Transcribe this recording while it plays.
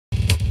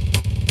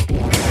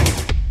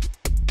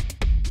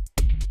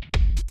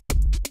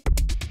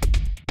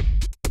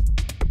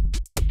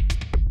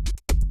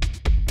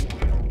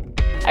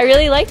I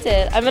really liked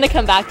it. I'm gonna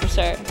come back for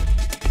sure.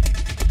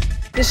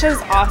 This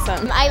show's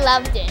awesome. I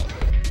loved it.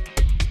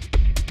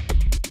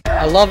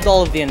 I loved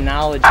all of the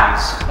analogies.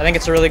 I think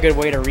it's a really good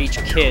way to reach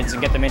kids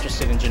and get them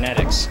interested in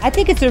genetics. I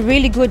think it's a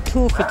really good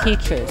tool for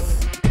teachers.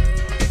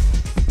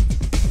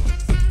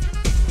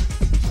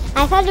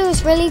 I thought it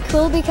was really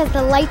cool because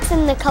the lights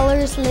and the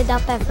colors lit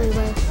up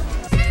everywhere.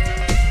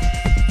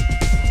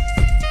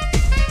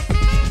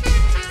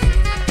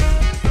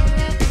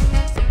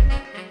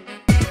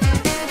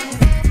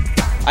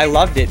 I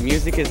loved it.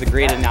 Music is a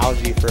great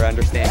analogy for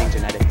understanding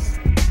genetics.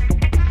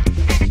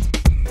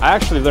 I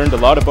actually learned a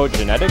lot about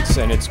genetics,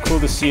 and it's cool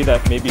to see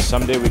that maybe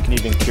someday we can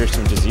even cure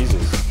some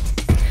diseases.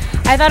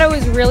 I thought it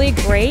was really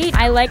great.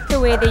 I liked the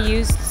way they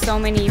used so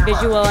many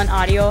visual and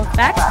audio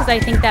effects because I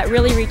think that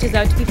really reaches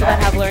out to people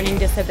that have learning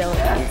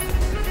disabilities.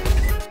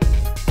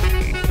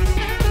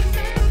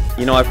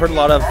 You know, I've heard a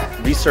lot of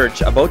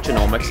research about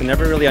genomics and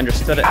never really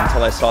understood it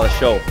until I saw the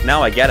show.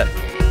 Now I get it.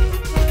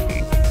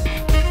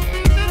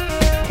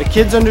 The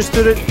kids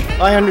understood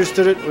it, I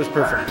understood it, it was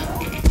perfect.